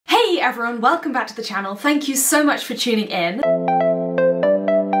everyone, welcome back to the channel. Thank you so much for tuning in.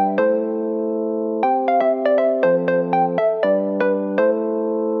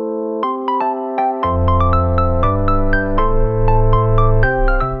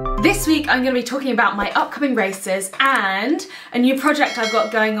 This week I'm going to be talking about my upcoming races and a new project I've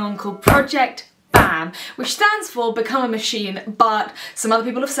got going on called Project BAM, which stands for Become a Machine, but some other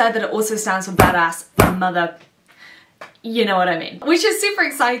people have said that it also stands for Badass Mother. You know what I mean. Which is super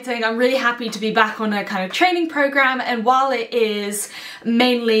exciting. I'm really happy to be back on a kind of training program, and while it is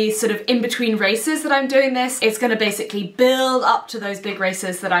mainly sort of in between races that I'm doing this, it's going to basically build up to those big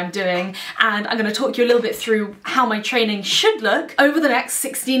races that I'm doing, and I'm going to talk you a little bit through how my training should look over the next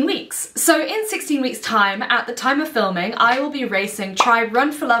 16 weeks. So in 16 weeks time, at the time of filming, I will be racing Tribe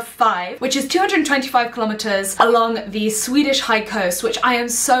Run for Love 5, which is 225 kilometers along the Swedish high coast, which I am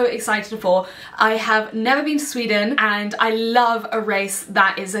so excited for. I have never been to Sweden, and I love a race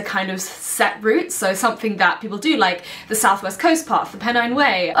that is a kind of set route, so something that people do, like the Southwest Coast Path, the Pennine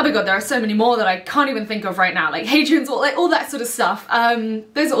Way. Oh my god, there are so many more that I can't even think of right now, like Hadrian's Wall, like all that sort of stuff.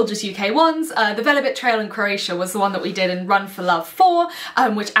 Those are all just UK ones. The Velebit Trail in Croatia was the one that we did in Run for Love 4,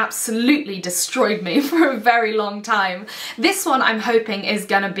 which absolutely destroyed me for a very long time. This one I'm hoping is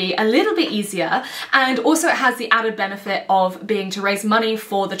gonna be a little bit easier, and also it has the added benefit of being to raise money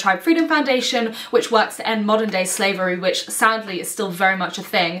for the Tribe Freedom Foundation, which works to end modern day slavery, which sadly is still very much a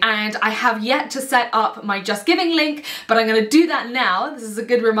thing. And I have yet to set up my Just Giving link, but I'm going to do that now. This is a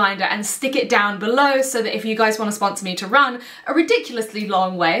good reminder, and stick it down below so that if you guys want to sponsor me to run a ridiculously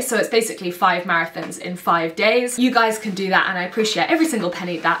long way, so it's basically 5 marathons in 5 days, you guys can do that, and I appreciate every single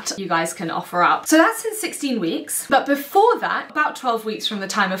penny that you guys can offer up. So that's in 16 weeks, but before that, about 12 weeks from the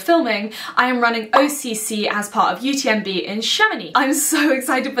time of filming, I am running OCC as part of UTMB in Chamonix. I'm so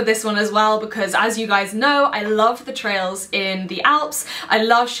excited for this one as well because, as you guys know, I love the trails in the Alps, I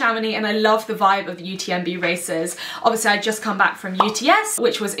love Chamonix, and I love the vibe of the UTMB races. Obviously I just come back from UTS,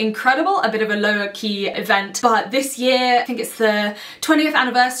 which was incredible, a bit of a lower key event, but this year I think it's the 20th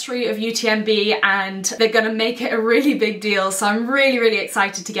anniversary of UTMB and they're gonna make it a really big deal, so I'm really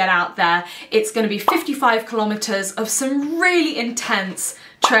excited to get out there. It's gonna be 55 kilometers of some really intense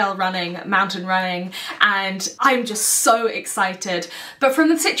trail running, mountain running, and I'm just so excited. But from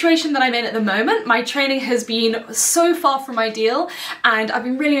the situation that I'm in at the moment, my training has been so far from ideal, and I've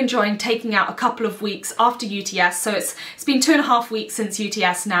been really enjoying taking out a couple of weeks after UTS. So it's been 2.5 weeks since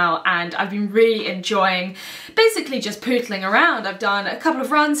UTS now, and I've been really enjoying basically just pootling around. I've done a couple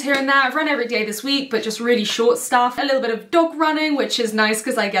of runs here and there. I've run every day this week, but just really short stuff. A little bit of dog running, which is nice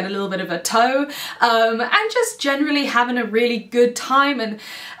because I get a little bit of a tow, and just generally having a really good time and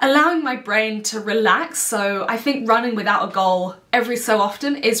allowing my brain to relax. So I think running without a goal every so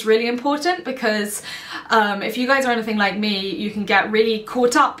often is really important, because if you guys are anything like me, you can get really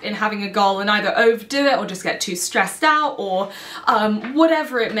caught up in having a goal and either overdo it or just get too stressed out, or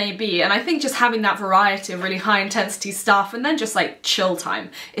whatever it may be. And I think just having that variety of really high intensity stuff and then just like chill time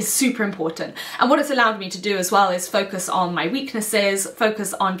is super important. And what it's allowed me to do as well is focus on my weaknesses,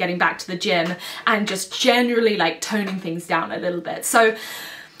 focus on getting back to the gym, and just generally like toning things down a little bit. So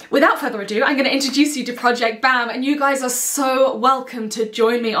without further ado, I'm going to introduce you to Project BAM, and you guys are so welcome to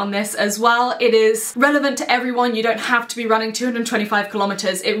join me on this as well. It is relevant to everyone. You don't have to be running 225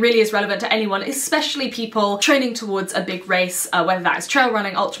 kilometers. It really is relevant to anyone, especially people training towards a big race, whether that is trail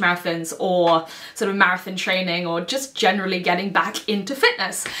running, ultramarathons, or sort of marathon training, or just generally getting back into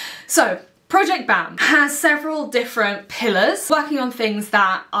fitness. So Project BAM has several different pillars, working on things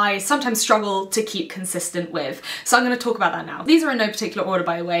that I sometimes struggle to keep consistent with. So I'm going to talk about that now. These are in no particular order,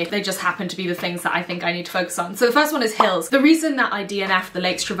 by the way. They just happen to be the things that I think I need to focus on. So the first one is hills. The reason that I DNF'd the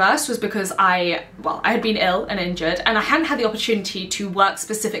Lakes Traverse was because I had been ill and injured, and I hadn't had the opportunity to work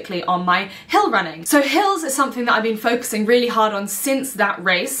specifically on my hill running. So hills is something that I've been focusing really hard on since that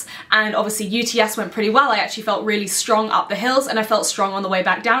race, and obviously UTS went pretty well. I actually felt really strong up the hills, and I felt strong on the way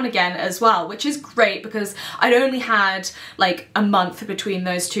back down again as well, which is great because I'd only had like a month between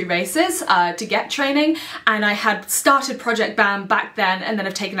those two races to get training, and I had started Project BAM back then and then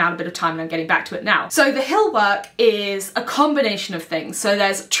have taken out a bit of time and I'm getting back to it now. So the hill work is a combination of things. So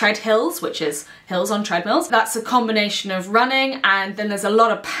there's tread hills, which is hills on treadmills. That's a combination of running, and then there's a lot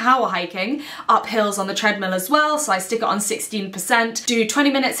of power hiking up hills on the treadmill as well. So I stick it on 16%, do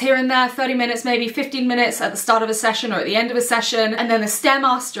 20 minutes here and there, 30 minutes, maybe 15 minutes at the start of a session or at the end of a session. And then the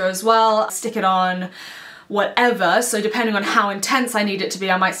Stairmaster as well, stick it on whatever. So depending on how intense I need it to be,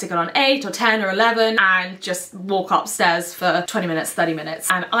 I might stick it on 8 or 10 or 11 and just walk upstairs for 20 minutes, 30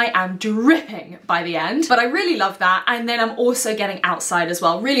 minutes. And I am dripping by the end, but I really love that. And then I'm also getting outside as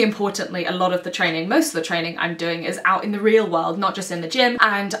well. Really importantly, a lot of the training, most of the training I'm doing is out in the real world, not just in the gym.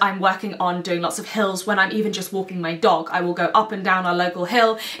 And I'm working on doing lots of hills when I'm even just walking my dog. I will go up and down our local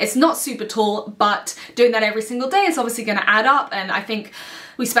hill. It's not super tall, but doing that every single day is obviously going to add up. And I think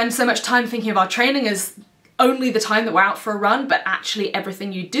we spend so much time thinking of our training as only the time that we're out for a run, but actually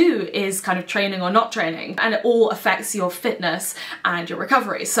everything you do is kind of training or not training, and it all affects your fitness and your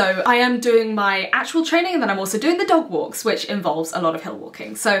recovery. So I am doing my actual training, and then I'm also doing the dog walks, which involves a lot of hill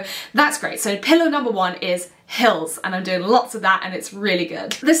walking. So that's great. So pillar number one is hills, and I'm doing lots of that and it's really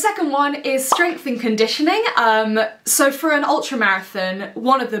good. The second one is strength and conditioning. So for an ultra marathon,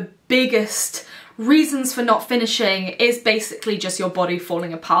 one of the biggest reasons for not finishing is basically just your body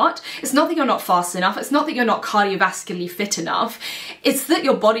falling apart. It's not that you're not fast enough, it's not that you're not cardiovascularly fit enough, it's that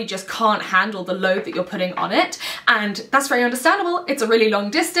your body just can't handle the load that you're putting on it, and that's very understandable. It's a really long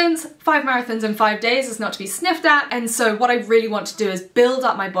distance, 5 marathons in 5 days is not to be sniffed at, and so what I really want to do is build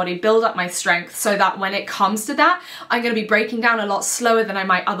up my body, build up my strength, so that when it comes to that, I'm going to be breaking down a lot slower than I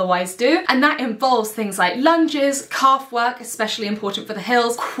might otherwise do, and that involves things like lunges, calf work, especially important for the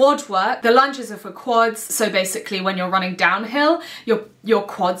hills, quad work. The lunges are for quads, so basically when you're running downhill, your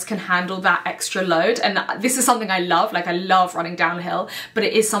quads can handle that extra load, and this is something I love. Like, I love running downhill, but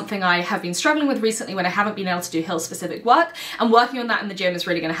it is something I have been struggling with recently when I haven't been able to do hill specific work, and working on that in the gym is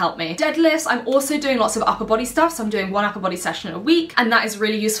really going to help me. Deadlifts, I'm also doing lots of upper body stuff, so I'm doing 1 upper body session a week, and that is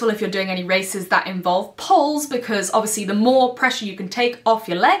really useful if you're doing any races that involve poles, because obviously the more pressure you can take off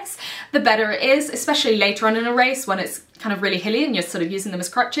your legs, the better it is, especially later on in a race when it's kind of really hilly and you're sort of using them as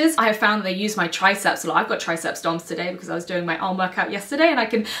crutches. I have found that they use my triceps a lot. I've got triceps DOMs today because I was doing my arm workout yesterday, and I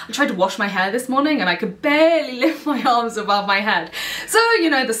tried to wash my hair this morning and I could barely lift my arms above my head. So,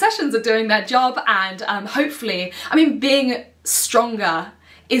 you know, the sessions are doing their job, and hopefully, I mean, being stronger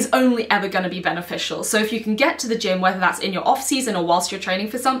is only ever going to be beneficial. So if you can get to the gym, whether that's in your off season or whilst you're training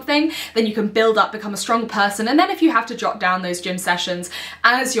for something, then you can build up, become a strong person. And then if you have to drop down those gym sessions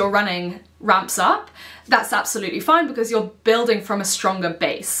as your running ramps up, that's absolutely fine because you're building from a stronger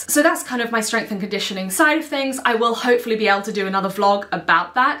base. So that's kind of my strength and conditioning side of things. I will hopefully be able to do another vlog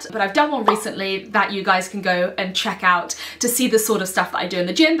about that, but I've done one recently that you guys can go and check out to see the sort of stuff that I do in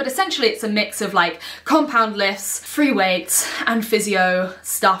the gym. But essentially it's a mix of like compound lifts, free weights, and physio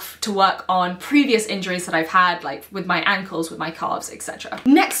stuff to work on previous injuries that I've had, like with my ankles, with my calves, etc.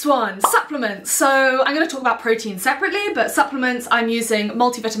 Next one, supplements. So I'm going to talk about protein separately, but supplements, I'm using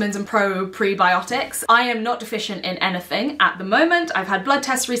multivitamins and prebiotics. I am not deficient in anything at the moment. I've had blood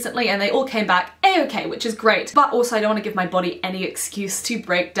tests recently and they all came back a-okay, which is great. But also I don't want to give my body any excuse to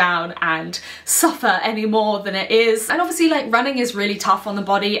break down and suffer any more than it is. And obviously, like, running is really tough on the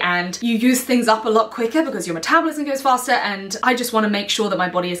body and you use things up a lot quicker because your metabolism goes faster, and I just want to make sure that my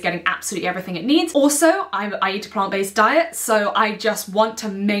body is getting absolutely everything it needs. Also, I eat a plant-based diet, so I just want to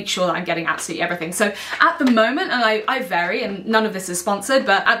make sure that I'm getting absolutely everything. So at the moment, and I vary, and none of this is sponsored,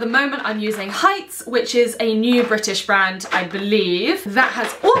 but at the moment I'm using Heights, which is a new British brand, I believe, that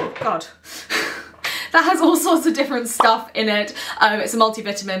has, oh god, that has all sorts of different stuff in it. It's a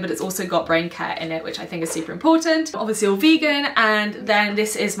multivitamin, but it's also got brain care in it, which I think is super important. Obviously all vegan, and then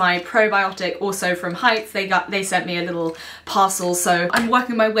this is my probiotic, also from Heights. They sent me a little parcel, so I'm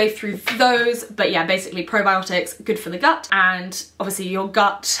working my way through those. But yeah, basically probiotics, good for the gut, and obviously your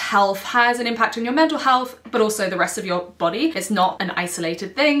gut health has an impact on your mental health, but also the rest of your body. It's not an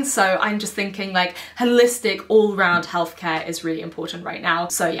isolated thing, so I'm just thinking like holistic, all-round healthcare is really important right now.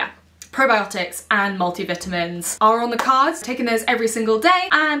 So yeah, probiotics and multivitamins are on the cards, taking those every single day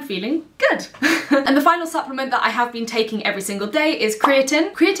and feeling good. And the final supplement that I have been taking every single day is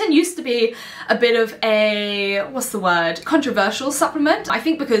creatine. Creatine used to be a bit of a, what's the word, controversial supplement. I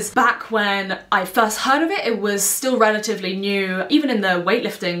think because back when I first heard of it, it was still relatively new, even in the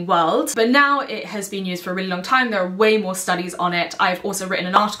weightlifting world, but now it has been used for a really long time. There are way more studies on it. I've also written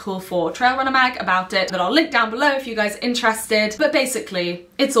an article for Trail Runner Mag about it that I'll link down below if you guys are interested, but basically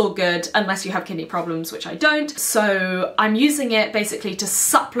it's all good unless you have kidney problems, which I don't. So I'm using it basically to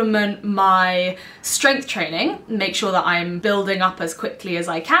supplement my strength training, make sure that I'm building up as quickly as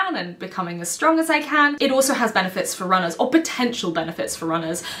I can and becoming as strong as I can. It also has benefits for runners, or potential benefits for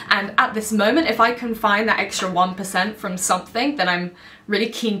runners, and at this moment, if I can find that extra 1% from something, then I'm really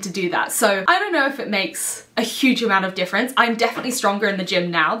keen to do that. So I don't know if it makes a huge amount of difference. I'm definitely stronger in the gym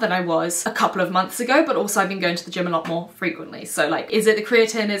now than I was a couple of months ago, but also I've been going to the gym a lot more frequently. So like, is it the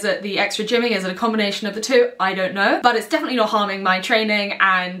creatine? Is it the extra gymming? Is it a combination of the two? I don't know, but it's definitely not harming my training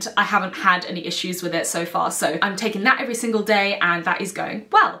and I haven't had any issues with it so far. So I'm taking that every single day and that is going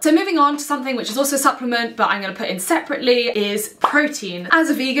well. So moving on to something which is also a supplement, but I'm gonna put in separately, is protein. As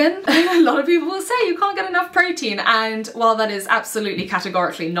a vegan, a lot of people will say you can't get enough protein, and while that is absolutely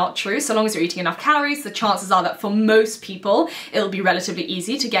categorically not true, so long as you're eating enough calories, the chances are that for most people it'll be relatively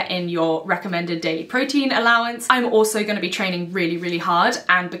easy to get in your recommended daily protein allowance. I'm also going to be training really hard,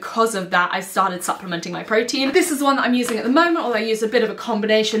 and because of that I started supplementing my protein. This is the one that I'm using at the moment, although I use a bit of a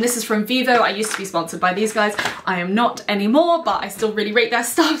combination. This is from Vivo. I used to be sponsored by these guys. I am not anymore, but I still really rate their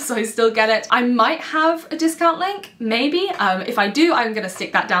stuff, so I still get it. I might have a discount link, maybe. If I do, I'm going to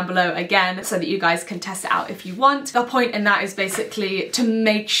stick that down below again so that you guys can test it out if you want. The point in that is basically to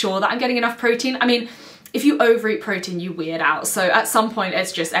make sure that I'm getting enough protein. I mean, if you overeat protein, you weird out. So at some point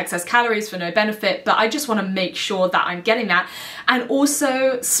it's just excess calories for no benefit, but I just want to make sure that I'm getting that and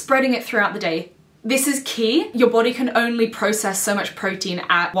also spreading it throughout the day. This is key. Your body can only process so much protein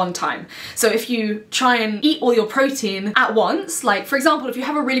at one time. So if you try and eat all your protein at once, like for example, if you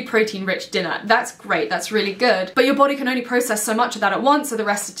have a really protein-rich dinner, that's great, that's really good, but your body can only process so much of that at once, so the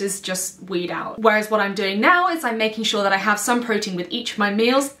rest is just weed out. Whereas what I'm doing now is I'm making sure that I have some protein with each of my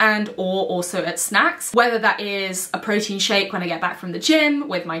meals and or also at snacks, whether that is a protein shake when I get back from the gym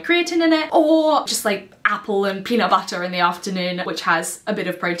with my creatine in it, or just like apple and peanut butter in the afternoon, which has a bit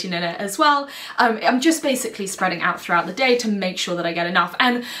of protein in it as well. I'm just basically spreading out throughout the day to make sure that I get enough.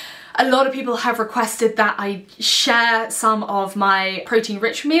 And a lot of people have requested that I share some of my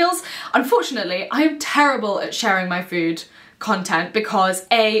protein-rich meals. Unfortunately, I'm terrible at sharing my food content because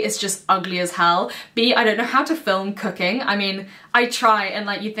A, it's just ugly as hell. B, I don't know how to film cooking. I mean, I try and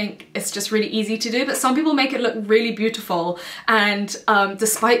like you think it's just really easy to do, but some people make it look really beautiful, and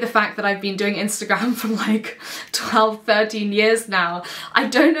despite the fact that I've been doing Instagram for like 12, 13 years now, I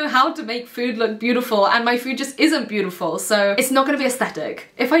don't know how to make food look beautiful, and my food just isn't beautiful, so it's not gonna be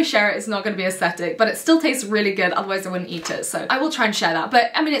aesthetic. If I share it, it's not gonna be aesthetic, but it still tastes really good, otherwise I wouldn't eat it, so I will try and share that.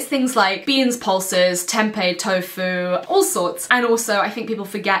 But I mean, it's things like beans pulses, tempeh, tofu, all sorts. And also I think people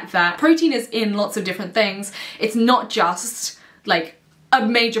forget that protein is in lots of different things. It's not just like a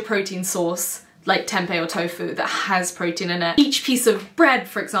major protein source like tempeh or tofu that has protein in it. Each piece of bread,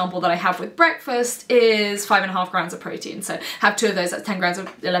 for example, that I have with breakfast is 5.5 grams of protein. So have 2 of those, that's 10 grams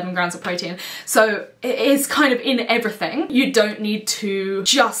of 11 grams of protein. So it is kind of in everything. You don't need to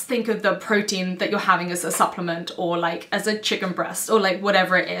just think of the protein that you're having as a supplement or like as a chicken breast or like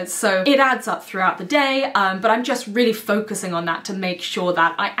whatever it is. So it adds up throughout the day, but I'm just really focusing on that to make sure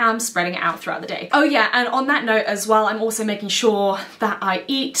that I am spreading it out throughout the day. Oh yeah, and on that note as well, I'm also making sure that I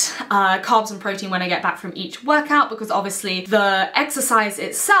eat carbs and protein when I get back from each workout, because obviously the exercise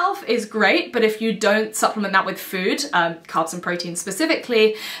itself is great, but if you don't supplement that with food, carbs and protein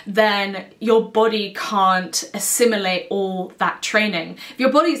specifically, then your body can't assimilate all that training. If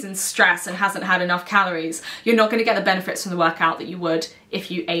your body's in stress and hasn't had enough calories, you're not going to get the benefits from the workout that you would if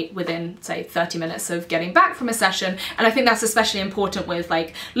you ate within, say, 30 minutes of getting back from a session. And I think that's especially important with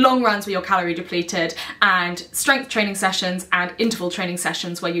like long runs where you're calorie depleted, and strength training sessions and interval training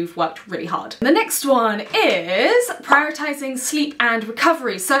sessions where you've worked really hard. The next one is prioritizing sleep and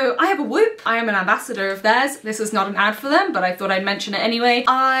recovery. So I have a Whoop. I am an ambassador of theirs. This is not an ad for them, but I thought I'd mention it anyway.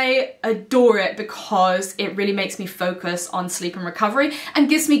 I adore it because it really makes me focus on sleep and recovery and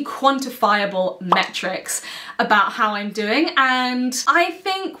gives me quantifiable metrics about how I'm doing. And I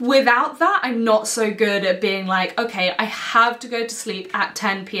think without that, I'm not so good at being like, okay, I have to go to sleep at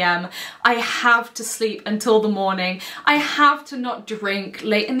 10 p.m. I have to sleep until the morning. I have to not drink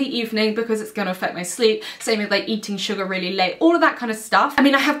late in the evening because it's going to affect my sleep. Same with like eating sugar really late, all of that kind of stuff. I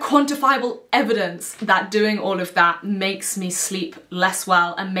mean, I have quantifiable evidence that doing all of that makes me sleep less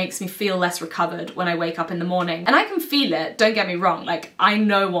well and makes me feel less recovered when I wake up in the morning. And I can feel it, don't get me wrong. Like, I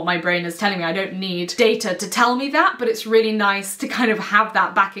know what my brain is telling me. I don't need data to tell me that, but it's really nice to kind of have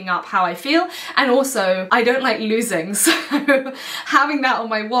that backing up how I feel. And also, I don't like losing, so having that on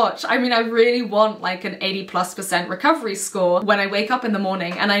my watch, I mean, I really want like an 80+% recovery score when I wake up in the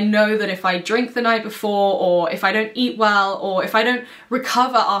morning. And I know that if I drink the night before, or if I don't eat well, or if I don't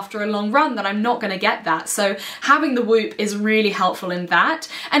recover after a long run, then I'm not going to get that. So having the Whoop is really helpful in that.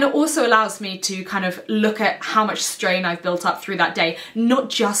 And it also allows me to kind of look at how much strain I've built up through that day, not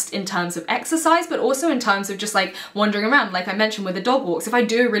just in terms of exercise, but also in terms of just like wandering around, like I mentioned with the dog walks. If I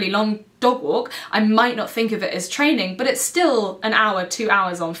do a really long dog walk, I might not think of it as training, but it's still an hour, 2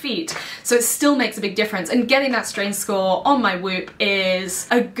 hours on feet. So it still makes a big difference. And getting that strain score on my Whoop is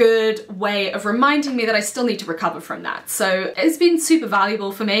a good way of reminding me that I still need to recover from that. So it's been super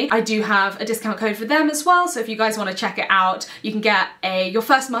valuable for me. I do have a discount code for them as well. So if you guys want to check it out, you can get your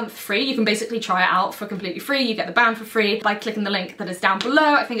first month free. You can basically try it out for completely free. You get the band for free by clicking the link that is down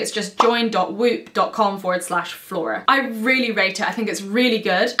below. I think it's just join.whoop.com/Flora. I really rate it. I think it's really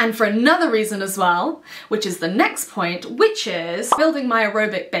good. And for another reason as well, which is the next point, which is building my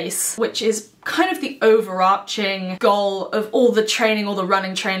aerobic base, which is kind of the overarching goal of all the training, all the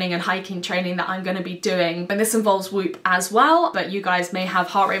running training and hiking training that I'm going to be doing. And this involves Whoop as well, but you guys may have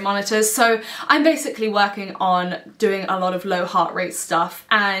heart rate monitors. So I'm basically working on doing a lot of low heart rate stuff.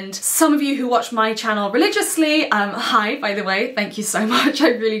 And some of you who watch my channel religiously, hi, by the way, thank you so much. I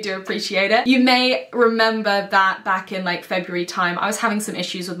really do appreciate it. You may remember that back in like February time, I was having some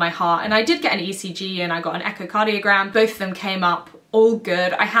issues with my heart, and I did get an ECG and I got an echocardiogram. Both of them came up all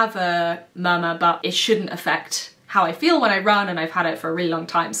good. I have a murmur, but it shouldn't affect how I feel when I run, and I've had it for a really long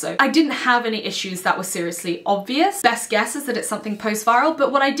time. So I didn't have any issues that were seriously obvious. Best guess is that it's something post-viral, but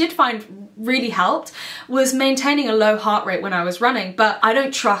what I did find really helped was maintaining a low heart rate when I was running. But I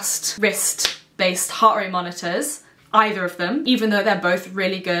don't trust wrist-based heart rate monitors, either of them, even though they're both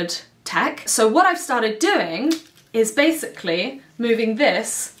really good tech. So what I've started doing is basically moving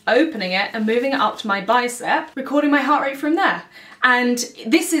this, opening it and moving it up to my bicep, recording my heart rate from there. And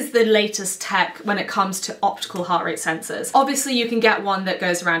this is the latest tech when it comes to optical heart rate sensors. Obviously you can get one that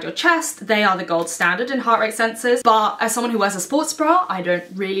goes around your chest. They are the gold standard in heart rate sensors, but as someone who wears a sports bra, I don't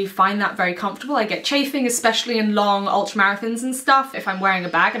really find that very comfortable. I get chafing, especially in long ultramarathons and stuff, if I'm wearing a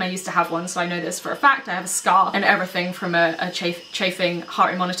bag, and I used to have one, so I know this for a fact. I have a scar and everything from a chafing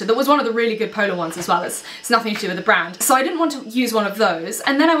heart rate monitor that was one of the really good Polar ones as well. It's nothing to do with the brand. So I didn't want to use one of those.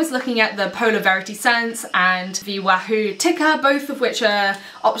 And then I was looking at the Polar Verity Sense and the Wahoo Ticker, both of which are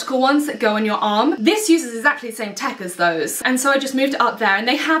optical ones that go on your arm. This uses exactly the same tech as those. And so I just moved it up there, and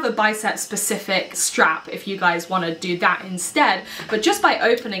they have a bicep specific strap if you guys want to do that instead. But just by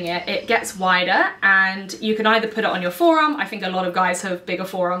opening it, it gets wider, and you can either put it on your forearm. I think a lot of guys have bigger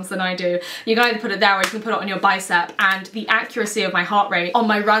forearms than I do. You can either put it there, or you can put it on your bicep, and the accuracy of my heart rate on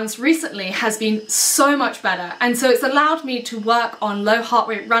my runs recently has been so much better. And so it's allowed me to work on low heart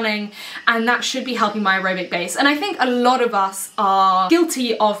rate running, and that should be helping my aerobic base. And I think a lot of us are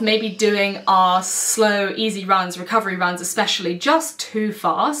guilty of maybe doing our slow, easy runs, recovery runs especially, just too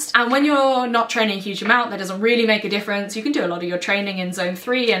fast. And when you're not training a huge amount, that doesn't really make a difference. You can do a lot of your training in zone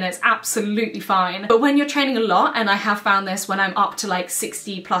 3 and it's absolutely fine. But when you're training a lot, and I have found this when I'm up to like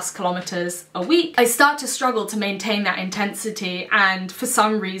 60+ kilometers a week, I start to struggle to maintain that intensity. And for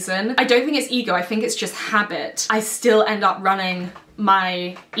some reason, I don't think it's ego, I think it's just habit, I still end up running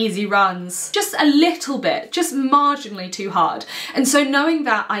my easy runs just a little bit, just marginally too hard. And so knowing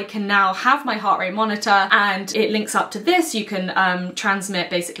that I can now have my heart rate monitor and it links up to this, you can transmit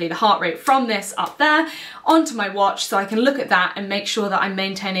basically the heart rate from this up there onto my watch, so I can look at that and make sure that I'm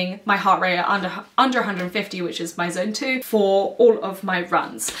maintaining my heart rate at under 150, which is my zone 2, for all of my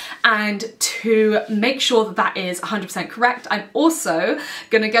runs. And to make sure that that is 100% correct, I'm also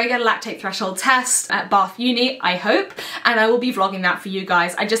gonna go get a lactate threshold test at Bath Uni, I hope, and I will be vlogging that for you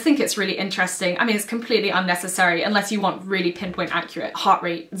guys. I just think it's really interesting. I mean, it's completely unnecessary unless you want really pinpoint accurate heart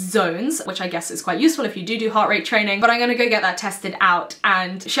rate zones, which I guess is quite useful if you do heart rate training, but I'm gonna go get that tested out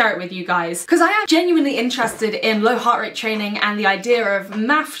and share it with you guys, because I am genuinely interested in low heart rate training and the idea of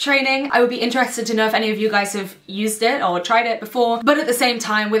MAF training. I would be interested to know if any of you guys have used it or tried it before, but at the same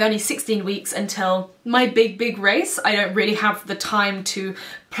time, with only 16 weeks until my big race, I don't really have the time to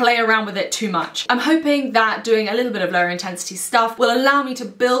play around with it too much. I'm hoping that doing a little bit of lower intensity stuff will allow me to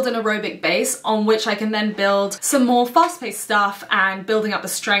build an aerobic base on which I can then build some more fast-paced stuff and building up the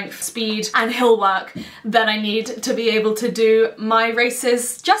strength, speed and hill work that I need to be able to do my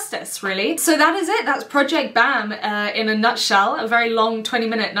races justice, really. So that is it. That's Project BAM in a nutshell, a very long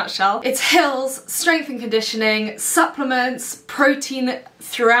 20-minute nutshell. It's hills, strength and conditioning, supplements, protein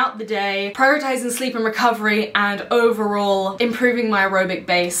throughout the day, prioritizing sleep and recovery, and overall improving my aerobic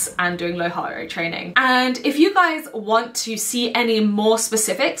base and doing low heart rate training. And if you guys want to see any more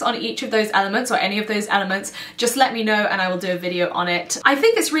specifics on each of those elements or any of those elements, just let me know and I will do a video on it. I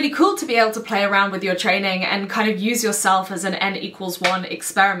think it's really cool to be able to play around with your training and kind of use yourself as an n=1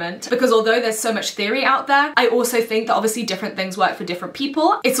 experiment, because although there's so much theory out there, I also think that obviously different things work for different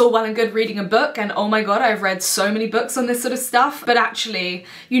people. It's all well and good reading a book, and oh my god, I've read so many books on this sort of stuff, but actually honestly,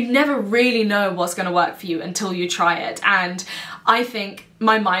 you never really know what's going to work for you until you try it. And I think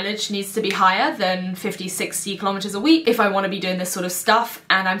my mileage needs to be higher than 50, 60 kilometers a week if I want to be doing this sort of stuff,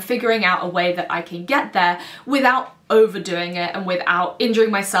 and I'm figuring out a way that I can get there without overdoing it and without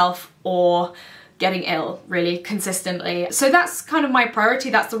injuring myself or getting ill really consistently. So that's kind of my priority.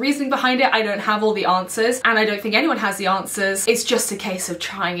 That's the reasoning behind it. I don't have all the answers, and I don't think anyone has the answers. It's just a case of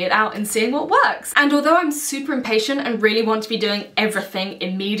trying it out and seeing what works. And although I'm super impatient and really want to be doing everything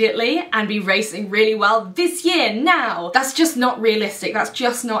immediately and be racing really well this year now, that's just not realistic. That's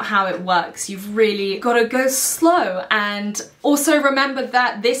just not how it works. You've really got to go slow, and also remember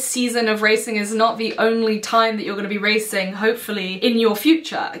that this season of racing is not the only time that you're going to be racing, hopefully, in your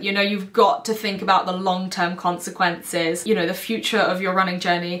future. You know, you've got to think about the long-term consequences, you know, the future of your running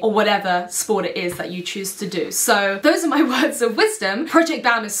journey or whatever sport it is that you choose to do. So those are my words of wisdom. Project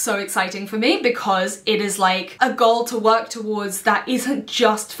BAM is so exciting for me because it is like a goal to work towards that isn't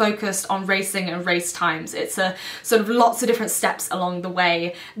just focused on racing and race times. It's a sort of lots of different steps along the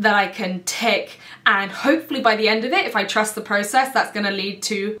way that I can tick, and hopefully by the end of it, if I trust the process, that's going to lead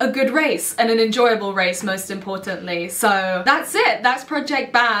to a good race and an enjoyable race, most importantly. So that's it. That's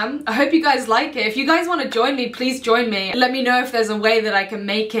Project BAM. I hope you guys like it. If you guys want to join me, please join me. Let me know if there's a way that I can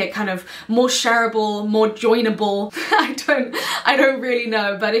make it kind of more shareable, more joinable. I don't really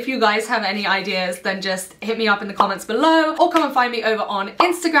know, but if you guys have any ideas, then just hit me up in the comments below, or come and find me over on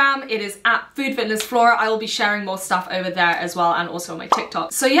Instagram. It is @foodfitnessflora. I will be sharing more stuff over there as well, and also on my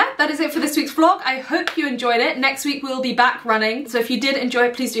TikTok. So yeah, that is it for this week's vlog. I hope you enjoyed it. Next week we'll be back running. So if you did enjoy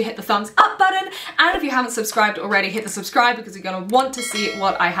it, please do hit the thumbs up button. And if you haven't subscribed already, hit the subscribe, because you're gonna want to see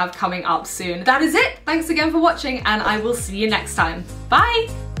what I have coming up soon. That is it. Thanks again for watching, and I will see you next time.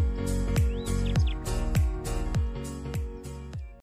 Bye!